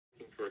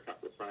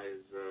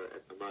players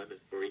at the moment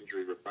for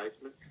injury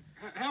replacement.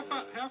 How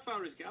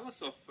far is Gallas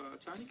off,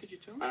 Tony? Could you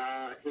tell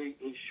me?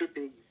 He should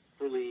be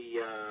fully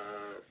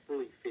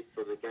fit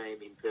for the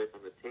game in Perth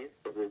on the 10th,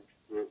 but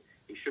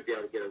he should be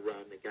able to get a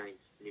run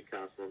against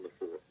Newcastle on the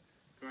 4th.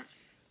 Great.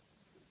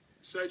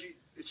 Saji,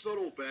 it's not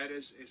all bad,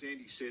 as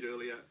Andy said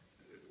earlier.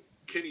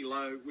 Kenny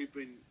Lowe, we've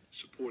been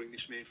supporting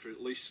this man for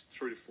at least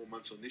 3 to 4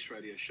 months on this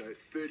radio show.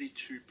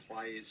 32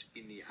 players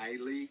in the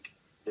A-League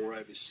or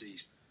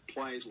overseas.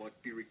 Players like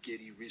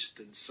Birighitti,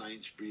 Riston,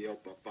 Sainsbury, El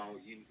Babal,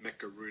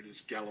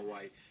 Macarooners,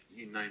 Galloway,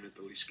 you name it,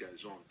 the list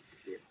goes on.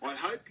 Yeah. I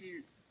hope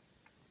you,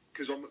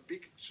 because I'm a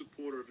big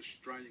supporter of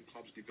Australian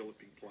clubs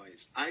developing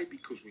players. A,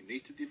 because we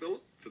need to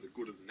develop for the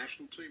good of the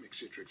national team,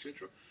 etc.,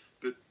 etc.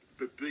 But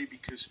B,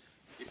 because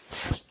it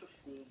has to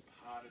form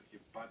part of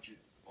your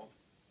budget of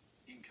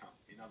income.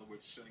 In other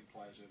words, selling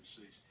players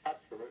overseas.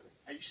 Absolutely.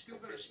 Are you still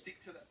going to stick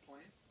to that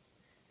plan?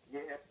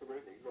 Yeah,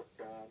 absolutely. Look,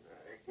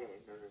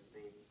 again, I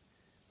mean,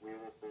 we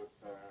all thought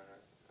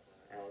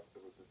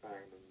Alistair was the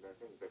same, and I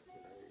think that,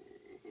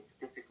 it's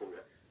difficult.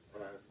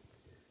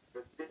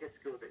 The biggest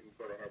skill that you've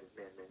got to have is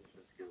man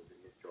management skills in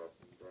this job,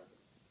 and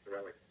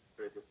Sir Alex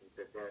Ferguson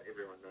said that,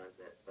 everyone knows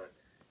that, but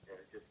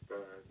just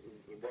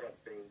in what I've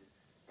seen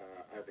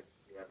over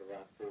the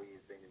last 4 years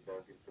being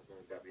involved in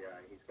football in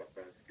WA, he's got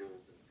those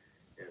skills, and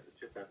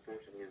it's just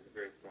unfortunately he was a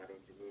very smart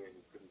engineer and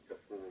he couldn't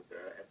afford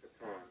at the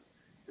time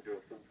to do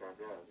a full-time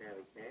role. Now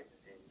he can,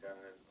 and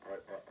I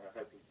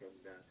hope he can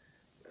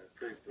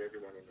prove to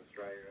everyone in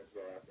Australia as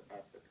well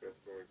after Perth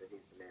Glory that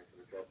he's the man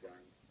for the job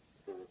going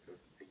forward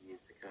for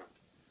years to come.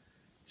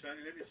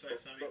 Tony, let me say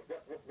something.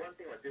 One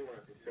thing I do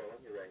want to sell on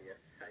your radio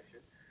station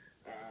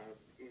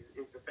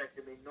is the fact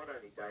that, I mean, not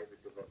only David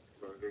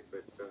Delovic,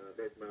 but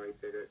there's Murray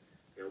said it,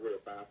 we're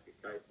a basket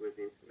case with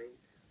this. I mean,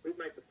 we've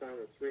made the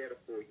final 3 out of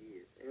 4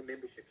 years. Our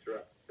memberships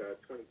are up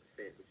 20%,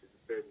 which is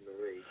the third in the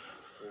league.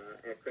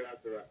 Our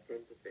crowds are up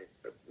 10%.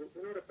 But we're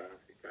not a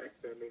basket case.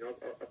 I mean,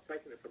 I've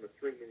taken it from a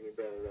 $3 million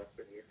loss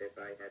when the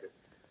FFA had it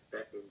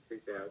back in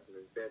 2007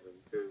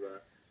 to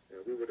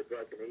we would have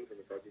broken even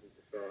if I didn't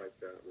decide,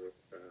 or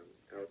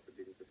Alistair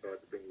didn't decide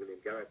to bring William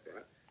Garrett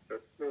out.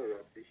 So it's a small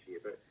loss this year.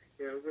 But,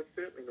 we're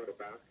certainly not a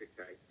basket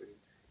case. And,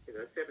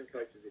 7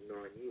 coaches in 9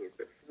 years.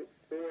 But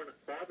 4 and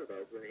 5 of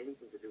those weren't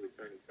anything to do with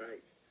Tony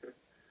Sage.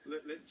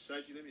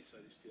 Saji, let me say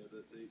this to you.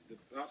 The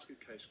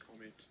basket case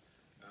comment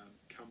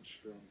comes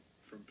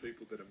from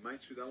people that are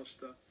mates with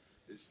Alistair.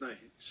 There's no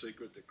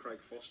secret that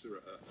Craig Foster,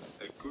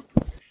 a good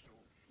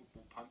professional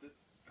football pundit,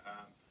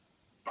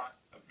 but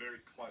a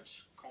very close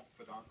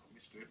confidant of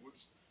Mr.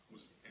 Edwards,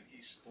 and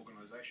his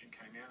organisation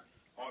came out.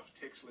 I've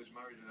texted Les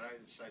Murray today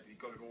to say that he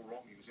got it all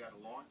wrong. He was out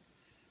of line.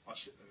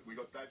 We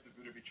got Dave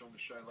Davidovic on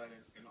the show later,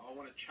 and I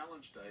want to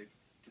challenge Dave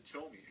to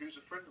tell me, who's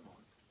a friend of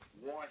mine,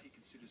 why he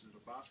considers it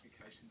a basket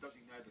case and does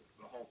he know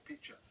the whole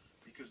picture?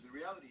 Because the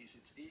reality is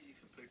it's easy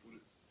for people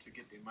to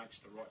get their mates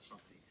to write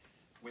something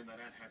when they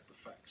don't have the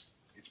facts.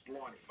 It's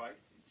blind faith,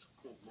 it's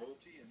called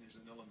loyalty, and there's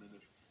an element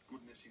of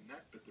goodness in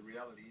that, but the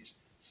reality is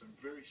some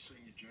very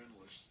senior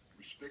journalists,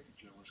 respected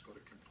journalists, got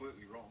it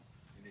completely wrong,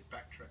 and they're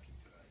backtracking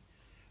today.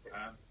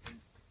 And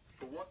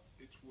for what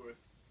it's worth,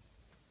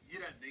 you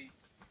don't need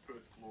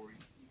Perth Glory.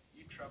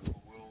 You travel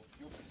the world,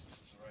 your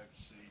businesses are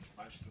overseas,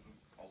 most of them,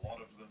 a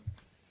lot of them.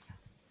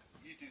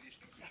 You do this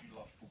because you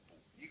love football.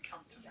 You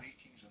come to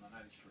meetings, and I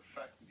know this for a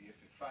fact, with the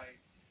FFA,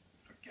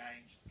 for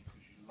games,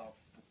 because you love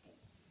football.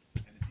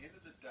 And at the end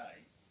of the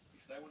day,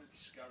 if they want to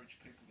discourage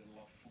people that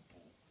love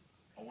football,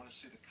 I want to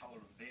see the colour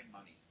of their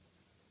money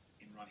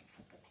in running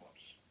football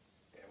clubs.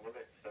 Yeah, well,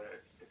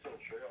 it's all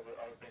true.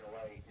 I've been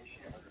away this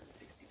year 160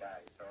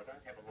 days, so I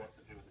don't have a lot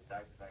to do with the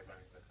day-to-day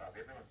running of the club.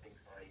 Everyone thinks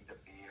I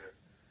interfere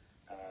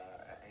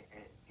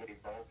and get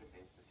involved in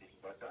these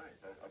decisions. I don't.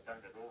 I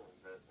don't at all.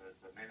 And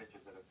the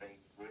managers that have been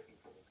working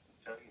for me can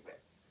tell you that.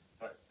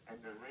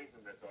 And the reason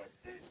that I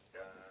did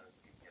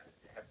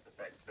have to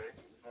take 30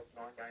 was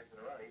 9 games in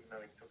a row, even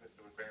though he took us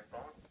to a grand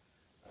final.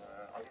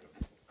 I didn't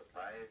listen to the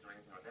players or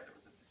anything like that. It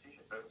was a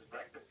decision. But it was a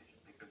great decision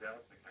because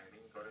Alistair came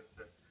in and got us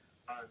to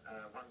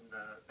one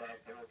bad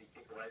penalty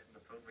kick away from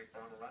the preliminary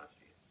final last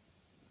year.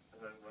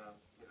 So,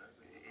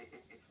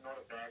 it's not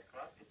a bad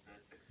club. It's a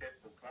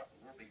successful club. It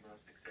will be more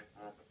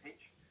successful on the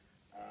pitch.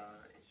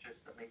 It's just,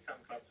 I mean, some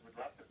clubs would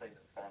love to be in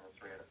the final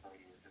 3 out of 4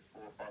 years. There's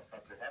 4 or 5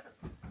 clubs that haven't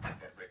had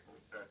that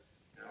record. So,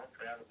 I'm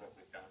proud of what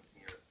we've done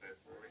here at Perth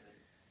Glory. And,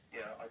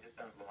 I just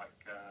don't like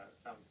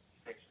some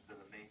sections of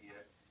the media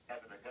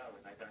having a go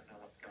and they don't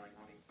know what's going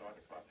on inside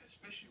the club.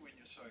 Especially when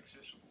you're so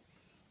accessible.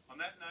 On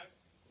that note,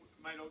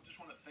 mate, I just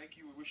want to thank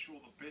you. We wish you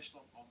all the best.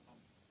 I'm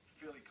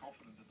fairly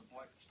confident that the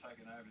bloke that's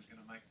taken over is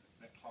going to make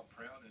that club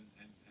proud and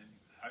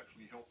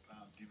hopefully help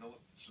develop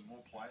some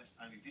more players,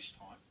 only this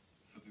time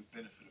for the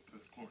benefit of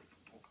Perth Glory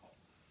Football Club.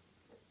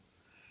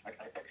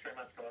 Okay, thanks very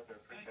much, guys. I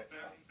appreciate it.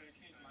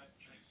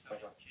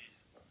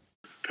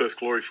 Perth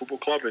Glory Football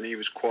Club, and he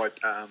was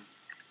quite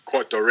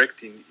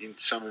direct in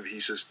some of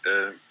his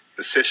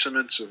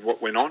assessments of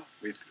what went on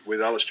with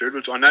Alistair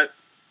Edwards. I know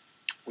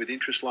with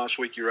interest last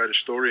week you wrote a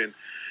story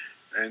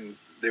and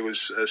there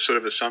was sort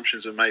of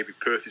assumptions that maybe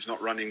Perth is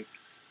not running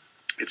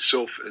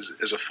itself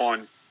as a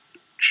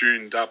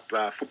fine-tuned up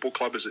football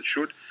club as it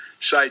should.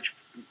 Sage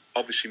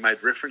obviously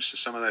made reference to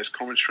some of those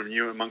comments from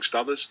you, amongst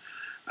others,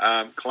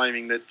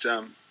 claiming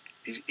that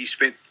he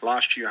spent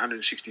last year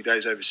 160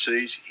 days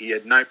overseas. He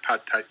had no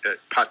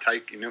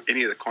partake in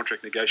any of the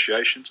contract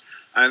negotiations,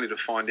 only to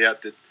find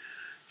out that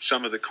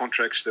some of the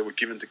contracts that were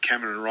given to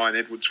Cameron and Ryan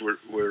Edwards were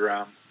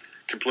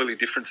completely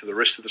different to the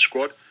rest of the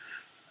squad.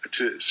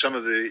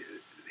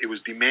 It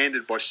was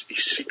demanded by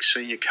his 6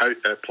 senior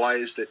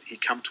players that he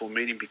come to a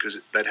meeting because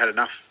they'd had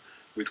enough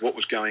with what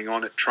was going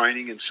on at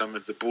training and some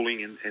of the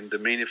bullying and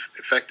demeanour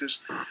factors.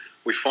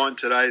 We find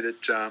today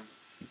that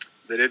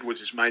Edwards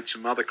has made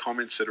some other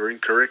comments that are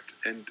incorrect,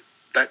 and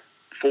that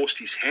forced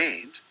his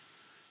hand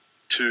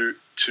to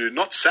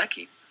not sack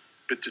him,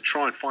 but to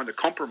try and find a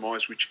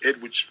compromise, which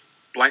Edwards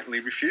blatantly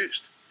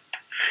refused.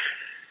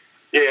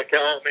 Yeah,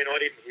 I mean, I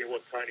didn't hear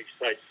what Tony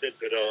Sage said,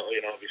 but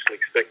obviously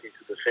expecting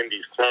to defend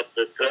his club.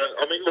 But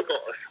I mean, look,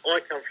 I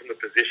come from the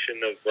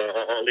position of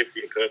I lived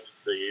in Perth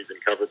for 2 years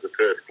and covered the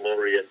Perth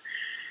Glory, and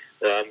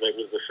it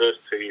was the first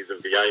 2 years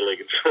of the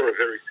A-League, and saw a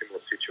very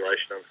similar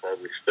situation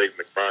unfold with Steve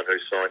McMahon, who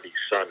signed his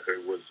son,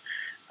 who was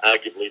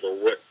arguably the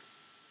worst.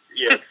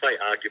 Yeah, I'd say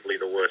arguably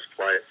the worst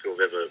player to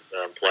have ever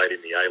played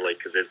in the A-League,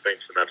 because there's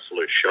been some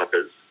absolute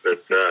shockers,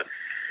 but.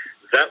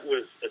 That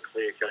was a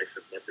clear case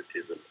of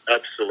nepotism.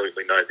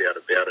 Absolutely no doubt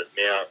about it.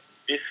 Now,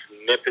 this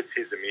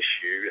nepotism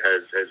issue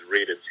has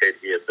reared its head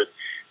here, but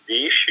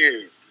the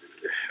issue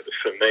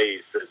for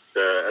me is that,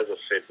 as I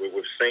said,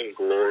 we've seen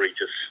glory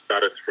just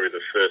stutter through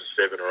the first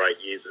 7 or 8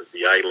 years of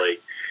the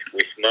A-League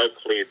with no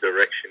clear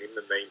direction. In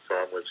the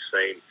meantime, we've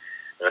seen,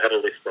 I had a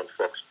list on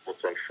Fox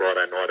Sports on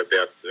Friday night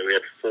about, we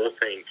had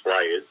 14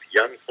 players,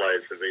 young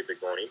players have either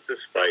gone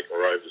interstate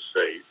or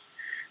overseas,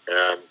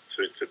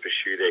 to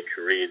pursue their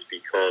careers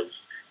because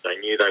they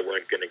knew they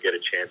weren't going to get a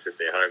chance at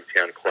their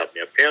hometown club.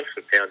 Now, pound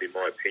for pound, in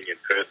my opinion,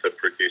 Perth are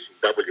producing,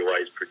 WA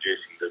is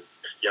producing the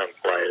best young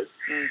players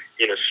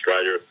in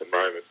Australia at the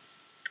moment.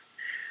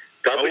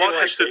 A lot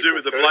has to do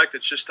with the bloke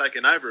that's just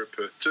taken over at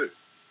Perth too.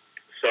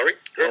 Sorry?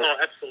 Oh,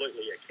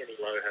 absolutely, yeah. Kenny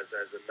Lowe has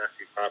a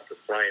massive part to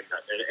play in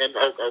that. And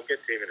I'll get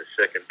to him in a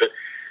second. But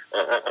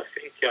I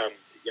think,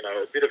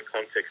 a bit of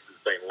context has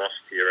been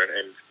lost here.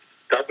 And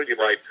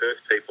WA Perth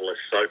people are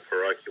so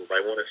parochial.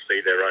 They want to see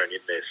their own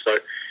in there. So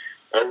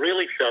I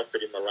really felt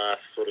that in the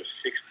last sort of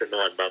 6 to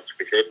 9 months,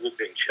 with Edwards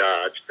in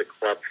charge, the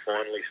club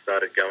finally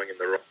started going in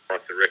the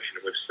right direction.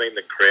 And we've seen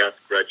the crowds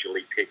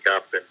gradually pick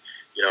up and,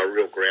 a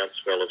real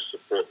groundswell of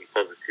support and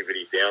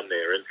positivity down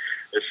there. And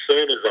as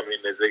soon as,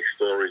 there's these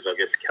stories, I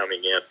guess,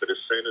 coming out, but as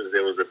soon as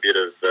there was a bit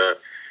of,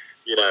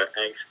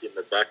 angst in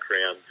the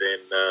background, then,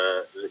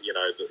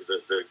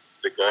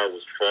 the guy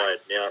was fired.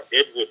 Now,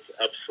 Edwards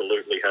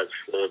absolutely has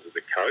flaws as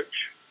a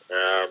coach,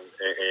 and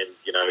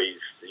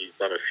he's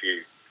done a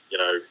few,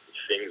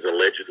 things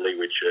allegedly,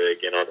 which,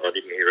 again, I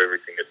didn't hear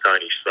everything that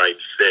Tony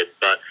Sage said,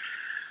 but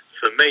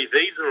for me,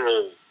 these are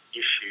all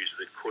issues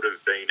that could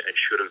have been and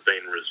should have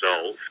been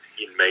resolved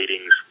in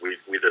meetings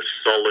with a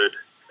solid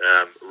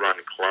run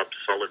club,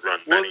 solid run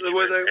management.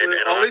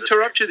 I'll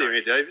interrupt you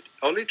there, David.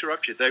 I'll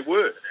interrupt you. They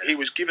were. He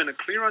was given a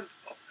clear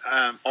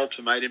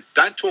ultimatum,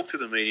 don't talk to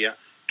the media,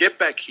 get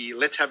back here,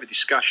 let's have a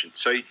discussion.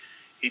 So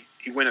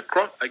he went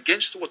across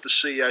against what the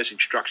CEO's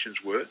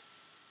instructions were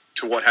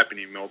to what happened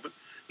in Melbourne.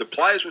 The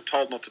players were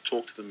told not to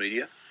talk to the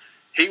media.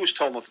 He was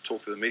told not to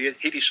talk to the media.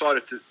 He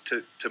decided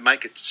to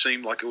make it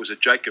seem like it was a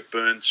Jacob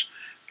Burns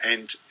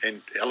and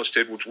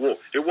Alistair Edwards war.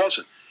 It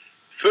wasn't.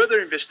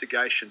 Further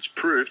investigations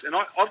proved, and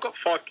I've got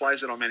 5 players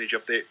that I manage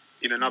up there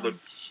in another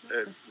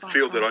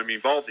field that I'm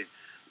involved in.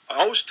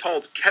 I was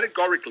told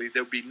categorically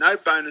there would be no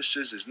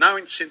bonuses, there's no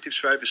incentives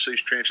for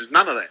overseas transfers,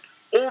 none of that.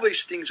 All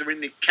these things are in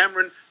the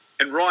Cameron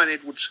and Ryan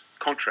Edwards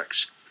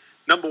contracts.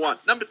 Number one.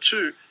 Number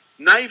two,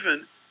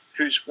 Naven,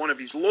 who's one of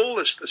his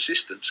lawless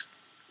assistants,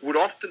 would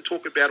often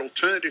talk about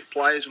alternative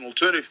players and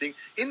alternative things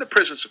in the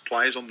presence of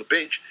players on the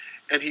bench,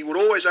 and he would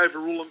always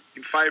overrule them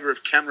in favour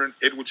of Cameron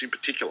Edwards in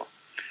particular.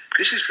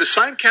 This is the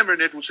same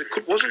Cameron Edwards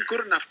that wasn't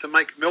good enough to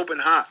make Melbourne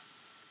hard.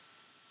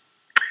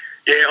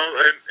 Yeah,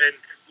 and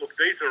look,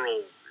 these are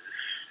all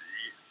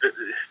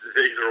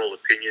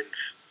opinions,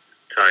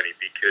 Tony,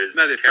 because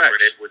Cameron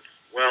facts. Edwards.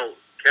 Well,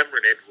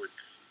 Cameron Edwards.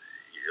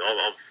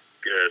 I've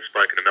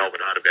spoken to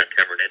Melbourne Heart about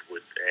Cameron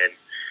Edwards, and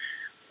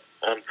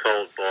I'm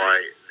told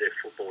by their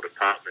football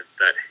department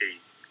that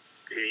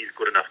he's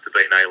good enough to be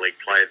an A-League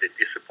player. They're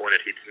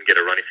disappointed he didn't get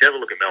a run. If you have a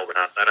look at Melbourne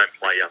Heart, they don't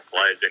play young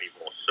players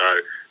anymore.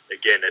 So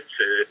again, it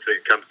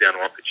comes down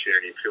to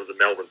opportunity. If he was a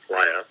Melbourne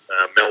player,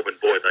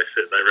 Melbourne boy, they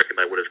reckon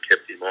they would have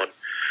kept him on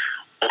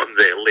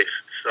their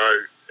list. So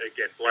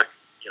again,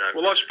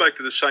 Well, I spoke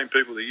to the same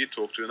people that you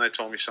talked to, and they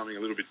told me something a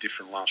little bit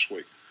different last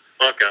week.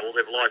 Okay, well,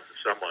 they've lied to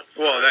someone.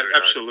 Well,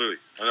 absolutely.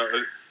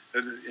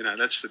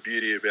 That's the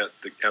beauty about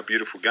our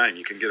beautiful game.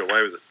 You can get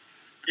away with it.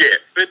 Yeah,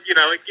 but,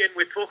 again,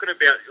 we talk about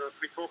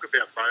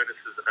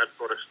bonuses and that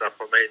sort of stuff.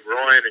 I mean,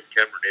 Ryan and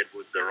Cameron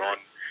Edwards are on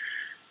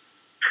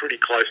pretty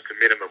close to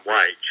minimum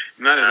wage.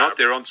 No, they're not.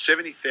 They're on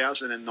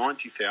 70,000 and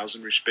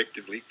 90,000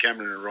 respectively,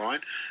 Cameron and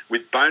Ryan,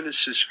 with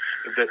bonuses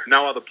that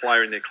no other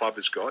player in their club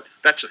has got.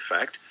 That's a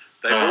fact.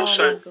 They've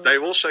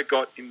also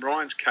got, in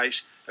Ryan's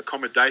case,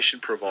 accommodation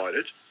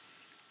provided.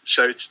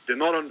 So they're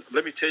not on.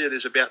 Let me tell you,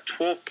 there's about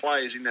 12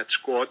 players in that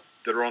squad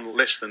that are on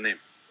less than them.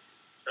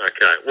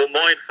 Okay. Well,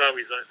 my info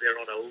is that they're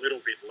on a little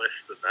bit less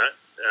than that.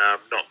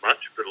 Not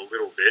much, but a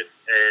little bit.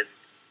 And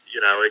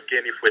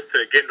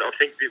again, I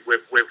think that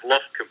we've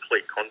lost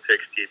complete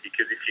context here,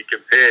 because if you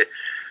compare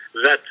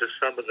that to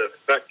some of the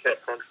fat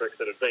cat contracts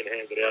that have been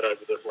handed out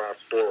over the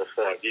last 4 or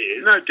 5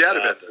 years, no doubt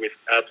about that, with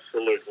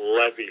absolute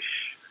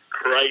lavish,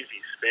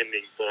 crazy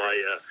spending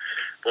by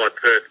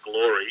Perth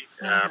Glory,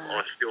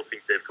 I still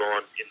think they've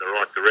gone in the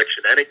right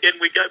direction. And again,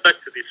 we go back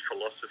to this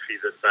philosophy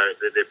that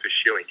they're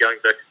pursuing, going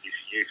back to this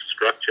youth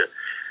structure.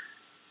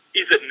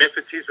 Is it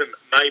nepotism?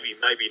 Maybe,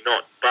 maybe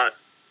not. But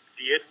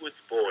the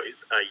Edwards boys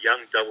are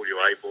young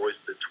WA boys.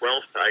 The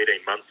 12 to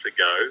 18 months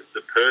ago,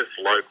 the Perth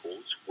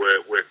locals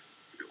were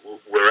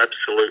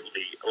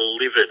absolutely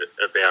livid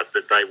about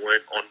that they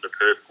weren't on the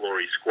Perth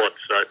Glory squad.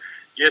 So,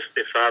 yes,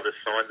 their father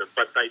signed them,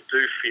 but they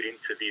do fit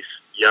into this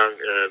young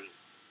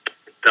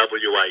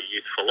WA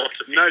youth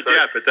philosophy. No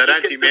doubt, but they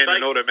don't demand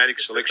an automatic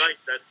selection.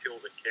 Debate that till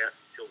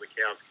the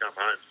cows come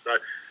home. So,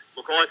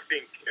 look, I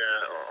think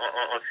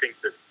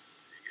that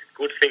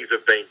good things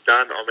have been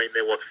done. I mean,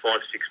 they're 5-6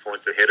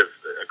 points ahead of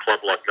a club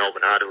like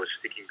Melbourne Heart, who are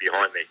sticking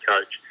behind their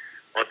coach.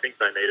 I think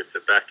they needed to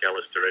back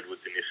Alistair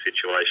Edwards in this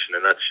situation,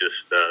 and that's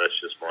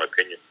just my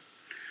opinion.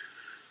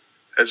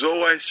 As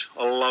always,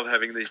 I love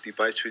having these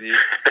debates with you.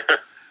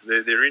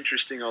 They're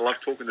interesting. I love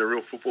talking to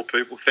real football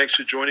people. Thanks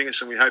for joining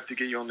us, and we hope to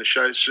get you on the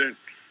show soon.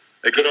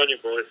 Good on you,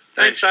 boys.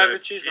 Thanks, David.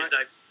 Dave. Cheers, mate.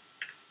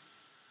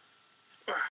 Dave.